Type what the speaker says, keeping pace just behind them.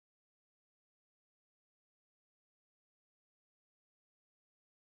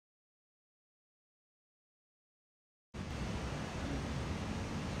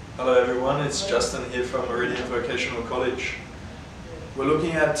Hello everyone, it's Justin here from Meridian Vocational College. We're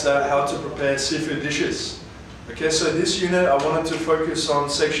looking at how to prepare seafood dishes. Okay, so this unit I wanted to focus on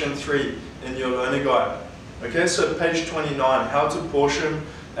section 3 in your learner guide. Okay, so page 29, how to portion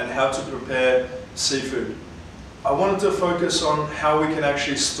and how to prepare seafood. I wanted to focus on how we can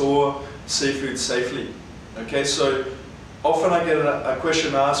actually store seafood safely. Okay, so often I get a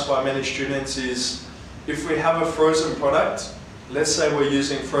question asked by many students is, if we have a frozen product, let's say we're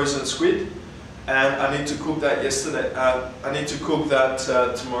using frozen squid, and I need to cook that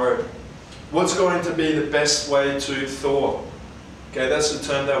tomorrow. What's going to be the best way to thaw? Okay, that's the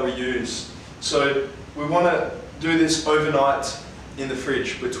term that we use. So we want to do this overnight in the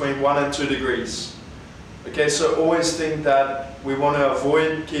fridge, between 1 and 2 degrees. Okay, so always think that we want to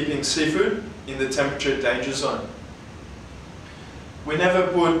avoid keeping seafood in the temperature danger zone. We never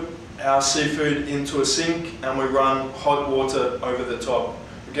put our seafood into a sink and we run hot water over the top.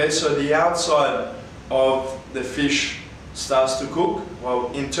 Okay, so the outside of the fish starts to cook,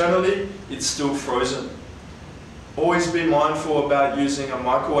 while internally it's still frozen. Always be mindful about using a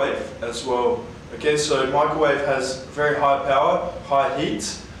microwave as well. Okay, so microwave has very high power, high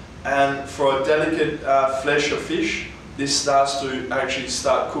heat, and for a delicate flesh of fish, this starts to actually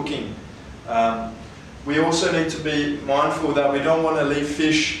start cooking. We also need to be mindful that we don't want to leave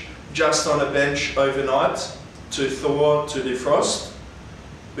fish just on a bench overnight to thaw, to defrost,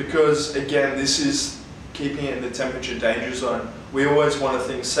 because again, this is keeping it in the temperature danger zone. We always want to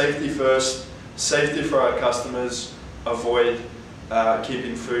think safety first, safety for our customers, avoid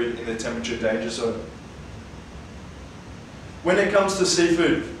keeping food in the temperature danger zone. When it comes to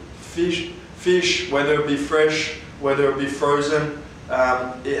seafood, fish, whether it be fresh, whether it be frozen,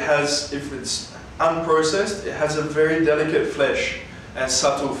 if it's unprocessed, it has a very delicate flesh and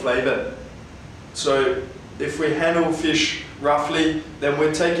subtle flavor. So if we handle fish roughly, then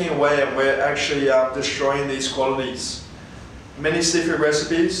we're taking away and we're actually destroying these qualities. Many seafood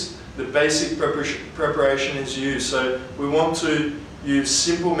recipes, the basic preparation is used. So we want to use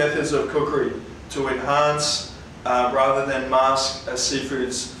simple methods of cookery to enhance rather than mask a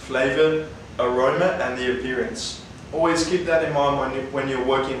seafood's flavor, aroma, and the appearance. Always keep that in mind when you're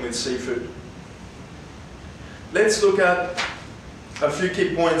working with seafood. Let's look at a few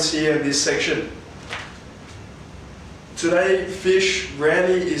key points here in this section. Today, fish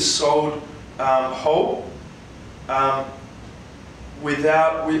rarely is sold whole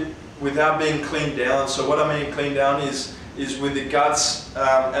without being cleaned down. So what I mean cleaned down is with the guts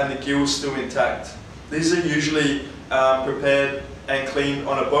and the gills still intact. These are usually prepared and cleaned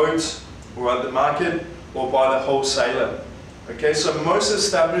on a boat or at the market or by the wholesaler. Okay, so most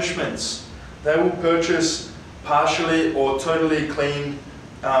establishments, they will purchase partially or totally cleaned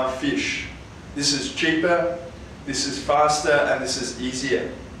fish. This is cheaper, this is faster, and this is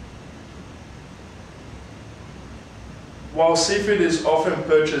easier. While seafood is often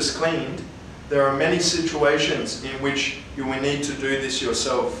purchased cleaned, there are many situations in which you will need to do this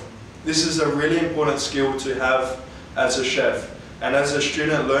yourself. This is a really important skill to have as a chef and as a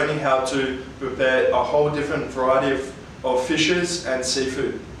student learning how to prepare a whole different variety of fishes and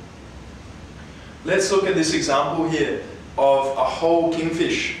seafood. Let's look at this example here of a whole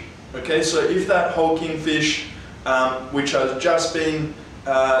kingfish. Okay, so if that whole kingfish, which has just been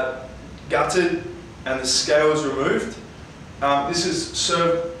gutted and the scales removed, this is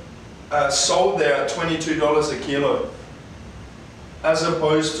sold there at $22 a kilo, as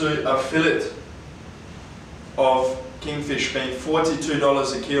opposed to a fillet of kingfish being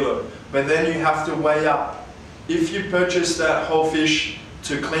 $42 a kilo. But then you have to weigh up. If you purchase that whole fish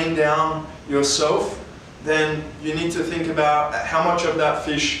to clean down yourself, then you need to think about how much of that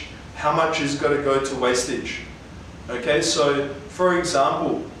fish, how much is going to go to wastage. Okay, so for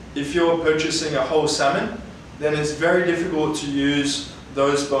example, if you're purchasing a whole salmon, then it's very difficult to use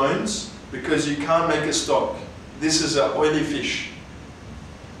those bones because you can't make a stock. This is an oily fish.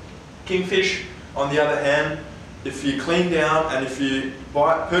 Kingfish, on the other hand, if you clean down and if you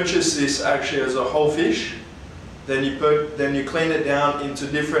purchase this actually as a whole fish, then you clean it down into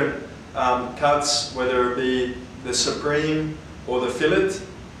different cuts, whether it be the supreme or the fillet,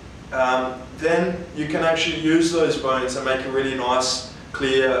 then you can actually use those bones and make a really nice,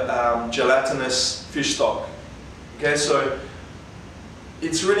 clear, gelatinous fish stock. Okay, so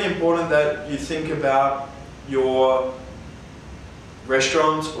it's really important that you think about your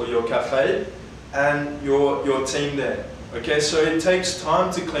restaurant or your cafe and your team there. Okay, so it takes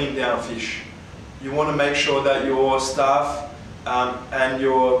time to clean down fish. You want to make sure that your staff and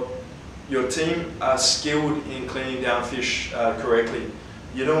your team are skilled in cleaning down fish correctly.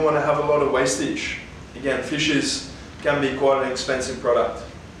 You don't want to have a lot of wastage. Again, fishes can be quite an expensive product.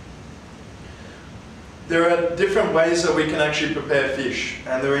 There are different ways that we can actually prepare fish,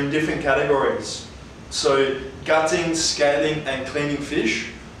 and they're in different categories. So gutting, scaling and cleaning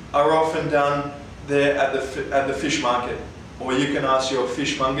fish are often done there at the fish market, or you can ask your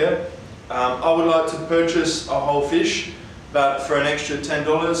fishmonger, I would like to purchase a whole fish, but for an extra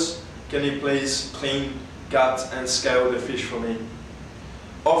 $10, can you please clean, gut and scale the fish for me?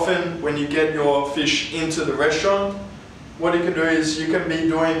 Often when you get your fish into the restaurant, what you can do is you can be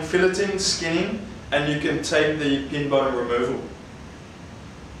doing filleting, skinning, and you can take the pin bone removal.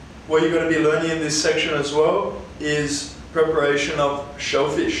 What you're going to be learning in this section as well is preparation of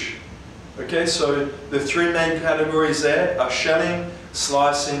shellfish. Okay, so the three main categories there are shelling,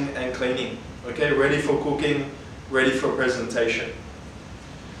 slicing and cleaning. Okay, ready for cooking, ready for presentation.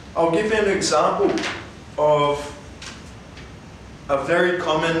 I'll give you an example of a very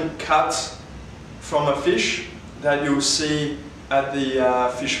common cut from a fish that you'll see at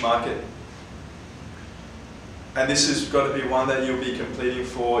the fish market. And this has got to be one that you'll be completing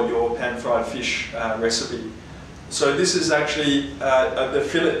for your pan-fried fish recipe. So this is actually the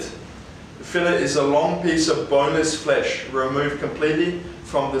fillet. The fillet is a long piece of boneless flesh removed completely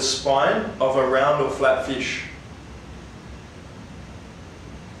from the spine of a round or flat fish.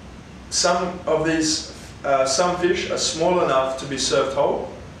 Some of these, some fish are small enough to be served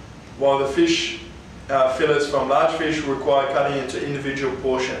whole, while the fish fillets from large fish require cutting into individual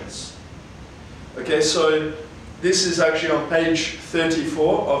portions. Okay, so this is actually on page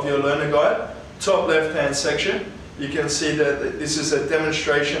 34 of your learner guide, top left-hand section. You can see that this is a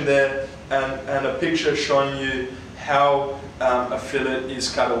demonstration there and a picture showing you how a fillet is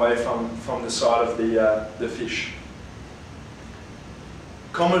cut away from the side of the fish.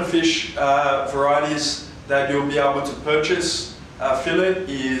 Common fish varieties that you'll be able to purchase fillet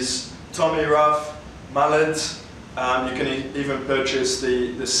is Tommy Rough, mullet. You can even purchase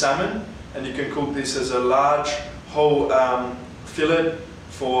the salmon, and you can cook this as a large whole fillet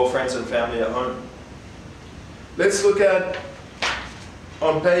for friends and family at home. Let's look at,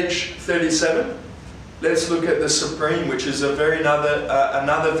 on page 37, let's look at the supreme, which is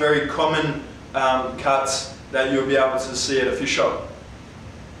another very common cut that you'll be able to see at a fish shop.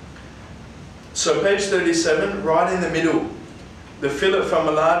 So page 37, right in the middle, the fillet from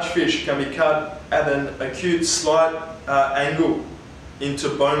a large fish can be cut at an acute slight angle into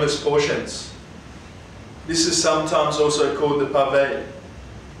boneless portions. This is sometimes also called the pavé.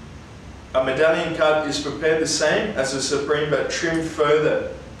 A medallion cut is prepared the same as a supreme but trimmed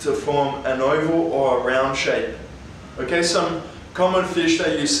further to form an oval or a round shape. Okay, some common fish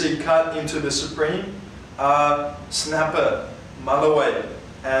that you see cut into the supreme are snapper, mulloway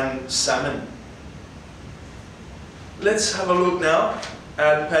and salmon. Let's have a look now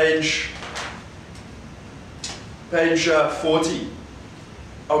at page 40.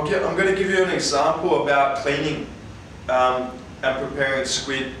 I'm going to give you an example about cleaning and preparing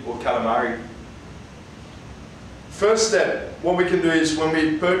squid or calamari. First step, what we can do is when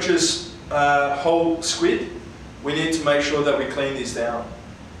we purchase whole squid, we need to make sure that we clean these down.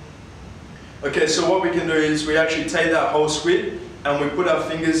 Okay, so what we can do is we actually take that whole squid and we put our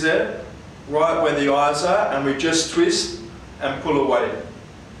fingers there, right where the eyes are, and we just twist and pull away.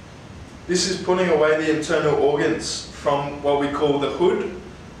 This is pulling away the internal organs from what we call the hood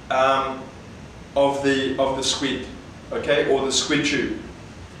of the squid, okay, or the squid tube.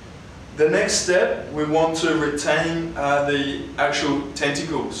 The next step, we want to retain the actual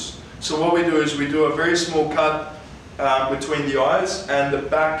tentacles. So what we do is we do a very small cut between the eyes and the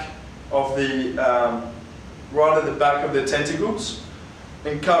back of the, right at the back of the tentacles,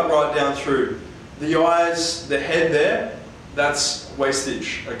 and cut right down through. The eyes, the head there, that's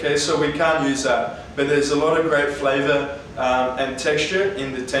wastage, okay, so we can't use that. But there's a lot of great flavour and texture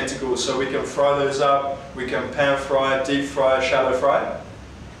in the tentacles, so we can fry those up, we can pan fry, deep fry, shallow fry.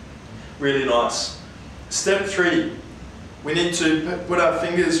 Really nice. Step 3, we need to put our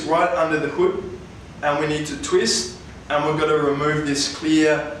fingers right under the hood and we need to twist, and we're going to remove this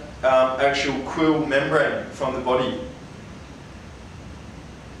clear actual quill membrane from the body.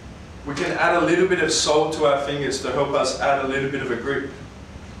 We can add a little bit of salt to our fingers to help us add a little bit of a grip.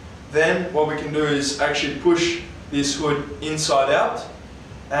 Then what we can do is actually push this hood inside out,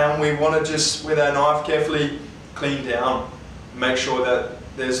 and we want to just, with our knife, carefully clean down, make sure that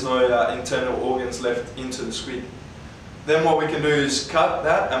there's no internal organs left into the squid. Then what we can do is cut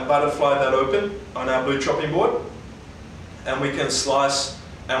that and butterfly that open on our blue chopping board, and we can slice,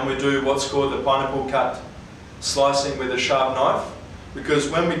 and we do what's called the pineapple cut, slicing with a sharp knife, because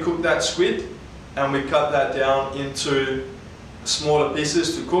when we cook that squid and we cut that down into smaller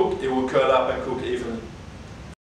pieces to cook, it will curl up and cook evenly.